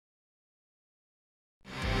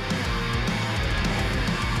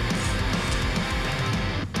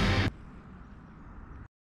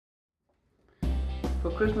For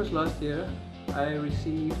Christmas last year, I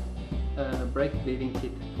received a brake bleeding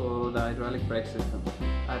kit for the hydraulic brake system.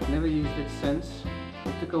 I've never used it since.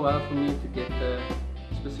 It took a while for me to get the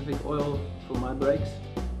specific oil for my brakes.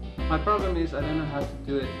 My problem is I don't know how to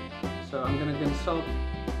do it, so I'm going to consult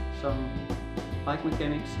some bike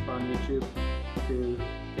mechanics on YouTube to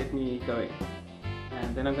get me going.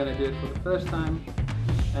 And then I'm going to do it for the first time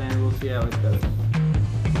and we'll see how it goes.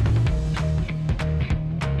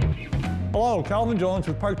 Hello, Calvin Jones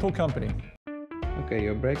with Park Tool Company. Okay,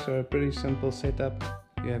 your brakes are a pretty simple setup.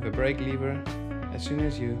 You have a brake lever. As soon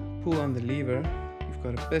as you pull on the lever, you've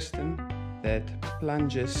got a piston that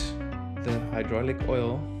plunges the hydraulic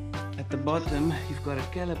oil. At the bottom, you've got a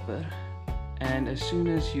caliper, and as soon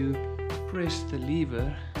as you press the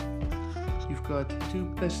lever, you've got two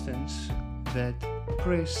pistons that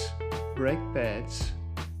press brake pads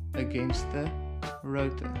against the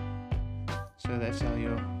rotor. So that's how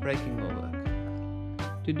your braking will work.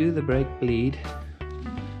 To do the brake bleed,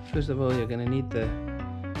 first of all you're going to need the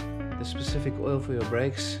specific oil for your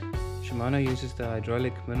brakes. Shimano uses the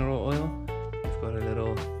hydraulic mineral oil. We've got a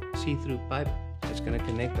little see-through pipe that's going to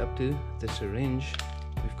connect up to the syringe.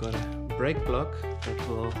 We've got a brake block that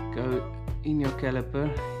will go in your caliper.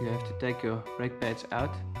 You have to take your brake pads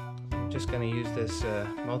out. I'm just going to use this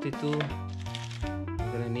multi-tool. I'm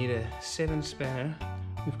going to need a 7 spanner.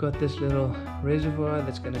 We've got this little reservoir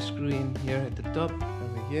that's going to screw in here at the top,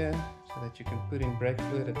 over here, so that you can put in brake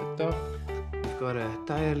fluid at the top. We've got a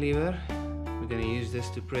tire lever. We're going to use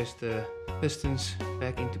this to press the pistons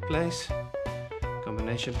back into place.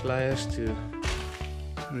 Combination pliers to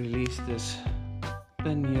release this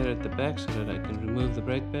pin here at the back so that I can remove the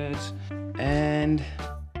brake pads. And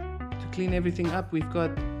to clean everything up, we've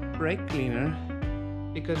got brake cleaner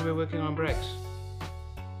because we're working on brakes.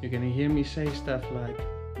 You're going to hear me say stuff like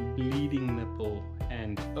bleeding nipple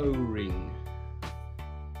and O-ring,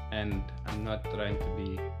 and I'm not trying to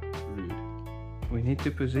be rude. We need to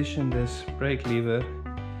position this brake lever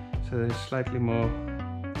so that it's slightly more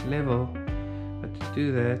level, but to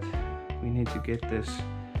do that we need to get this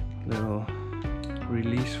little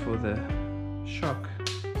release for the shock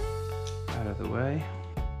out of the way.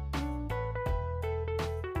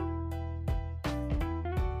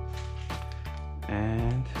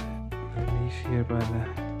 And release here by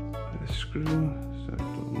the screw so it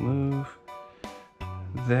will move.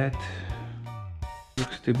 That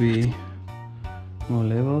looks to be more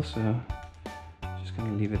level, so just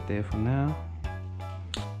going to leave it there for now.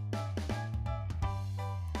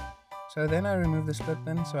 So then I remove the split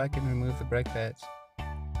pin so I can remove the brake pads.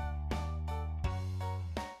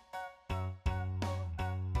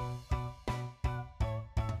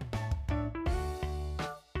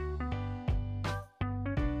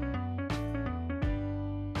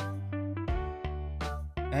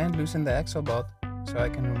 And loosen the axle bolt so I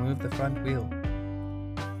can remove the front wheel.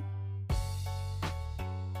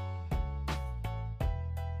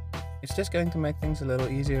 It's just going to make things a little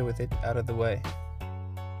easier with it out of the way.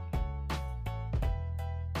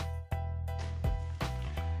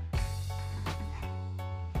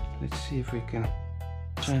 Let's see if we can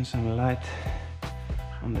shine some light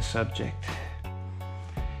on the subject.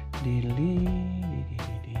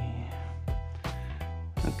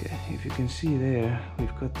 Okay, if you can see there,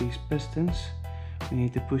 we've got these pistons. We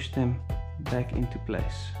need to push them back into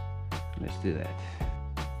place. Let's do that.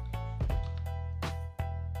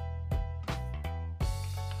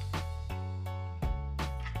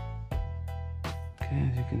 Okay,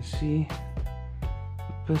 as you can see,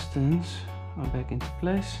 the pistons are back into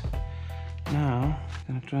place. Now,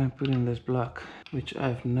 I'm gonna try and put in this block, which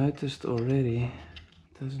I've noticed already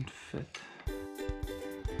doesn't fit.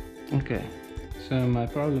 Okay. So my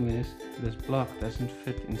problem is this block doesn't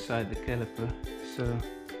fit inside the caliper, so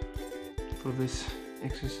for this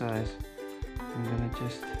exercise I'm gonna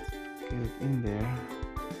just get it in there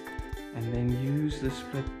and then use the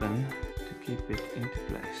split pin to keep it into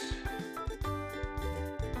place.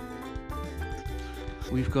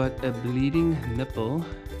 We've got a bleeding nipple.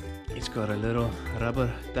 It's got a little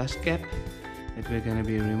rubber dust cap that we're going to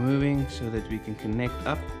be removing so that we can connect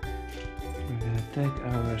up. We're going to take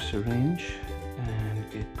our syringe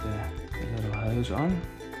and get the little hose on.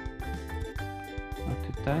 Not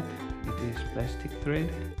too tight, it is plastic thread.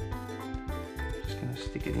 Just gonna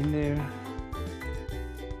stick it in there.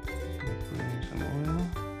 Gonna put in some oil.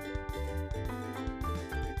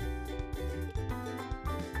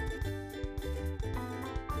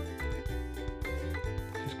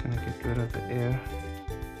 Just gonna get rid of the air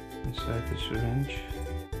inside the syringe.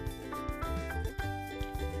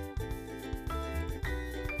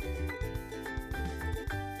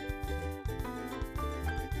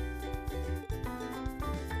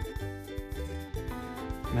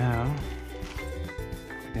 Now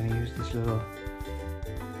we're going to use this little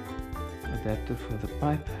adapter for the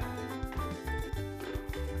pipe.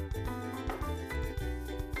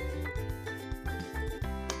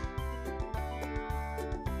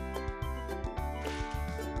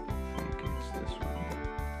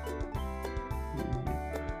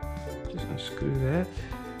 Unscrew that,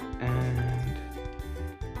 and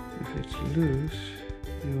if it's loose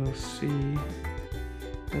you will see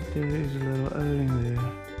that there is a little O-ring there.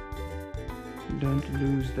 Don't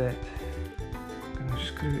lose that. I'm going to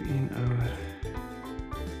screw in our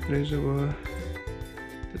reservoir,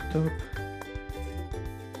 the top,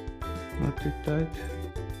 not too tight.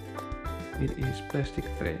 It is plastic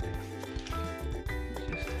thread.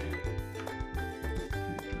 Just a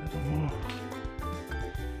little more.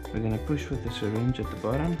 We're going to push with the syringe at the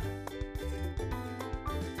bottom,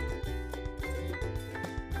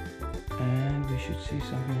 and we should see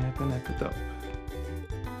something happen at the top.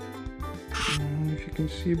 And if you can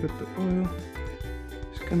see, but the oil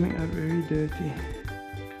is coming out very dirty.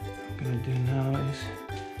 What I'm going to do now is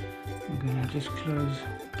I'm going to just close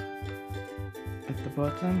at the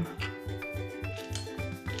bottom.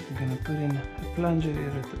 I'm going to put in a plunger here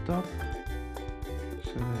at the top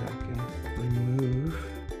so that I can remove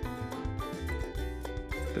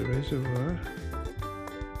the reservoir,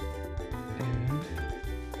 and I'm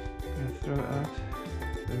going to throw out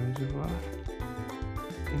the reservoir,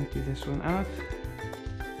 empty this one out,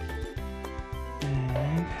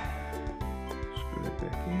 and screw it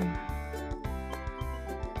back in,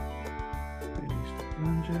 release the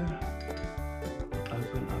plunger,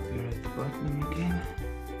 open up here at the bottom again,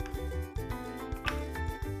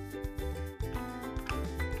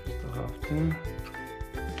 just a half turn.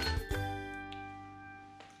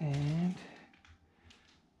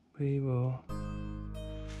 We will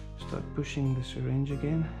start pushing the syringe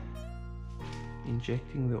again,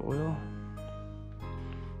 injecting the oil.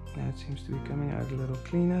 Now it seems to be coming out a little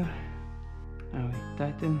cleaner. Now we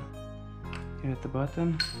tighten here at the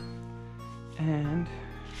bottom, and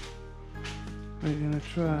we're going to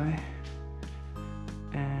try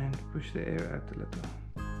and push the air out a little.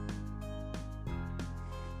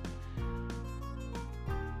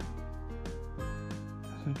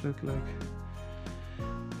 Doesn't look like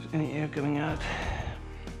any air coming out.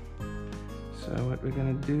 So what we're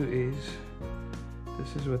going to do is,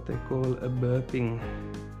 this is what they call a burping.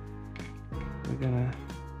 We're going to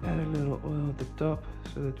add a little oil at the top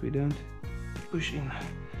so that we don't push in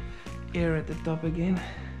air at the top again.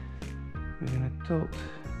 We're going to tilt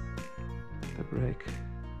the brake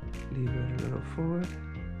lever a little forward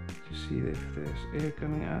to see if there's air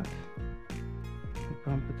coming out. We'll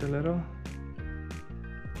pump it a little.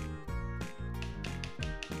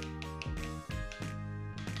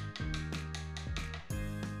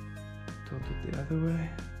 Tilt it the other way.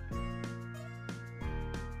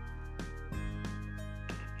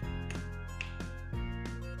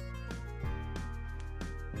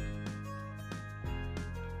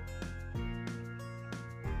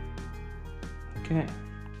 Okay,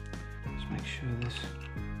 let's make sure this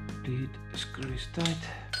lead screw is tight.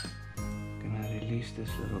 I'm gonna release this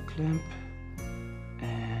little clamp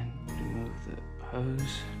and remove the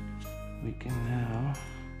hose. We can now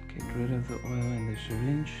get rid of the oil in the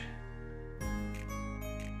syringe,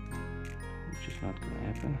 which is not gonna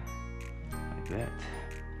happen like that.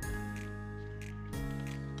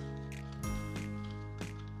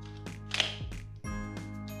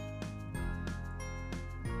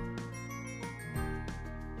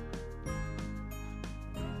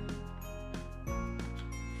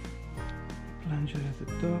 Plunger at the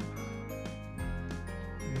top,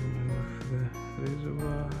 remove the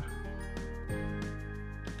reservoir,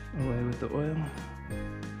 away with the oil,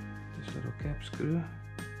 this little cap screw,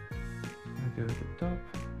 and go at the top,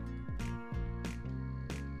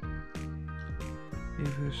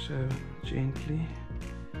 ever so gently.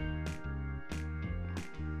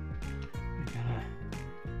 We're gonna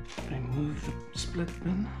remove the split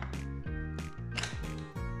pin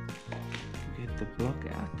to get the block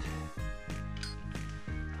out.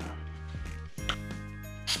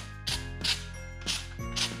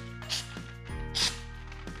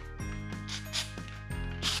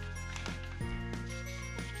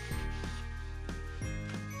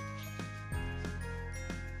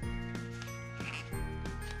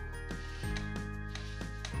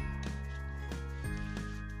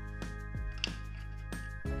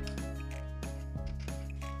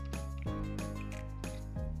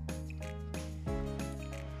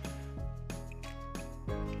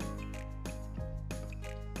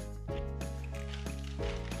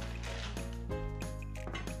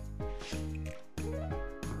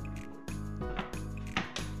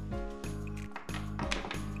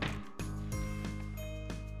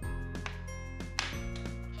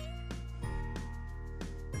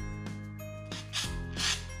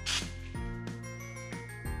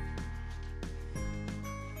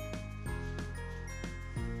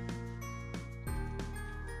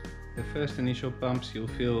 The first initial pumps you'll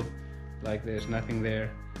feel like there's nothing there,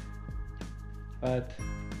 but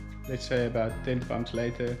let's say about 10 pumps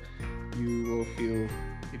later you will feel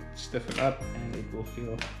it stiffen up and it will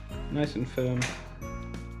feel nice and firm.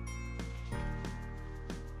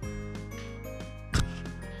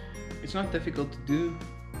 It's not difficult to do,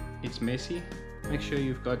 it's messy. Make sure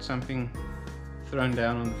you've got something thrown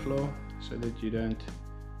down on the floor so that you don't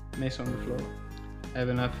mess on the floor. I have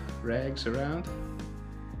enough rags around.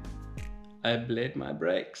 I bled my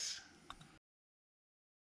brakes.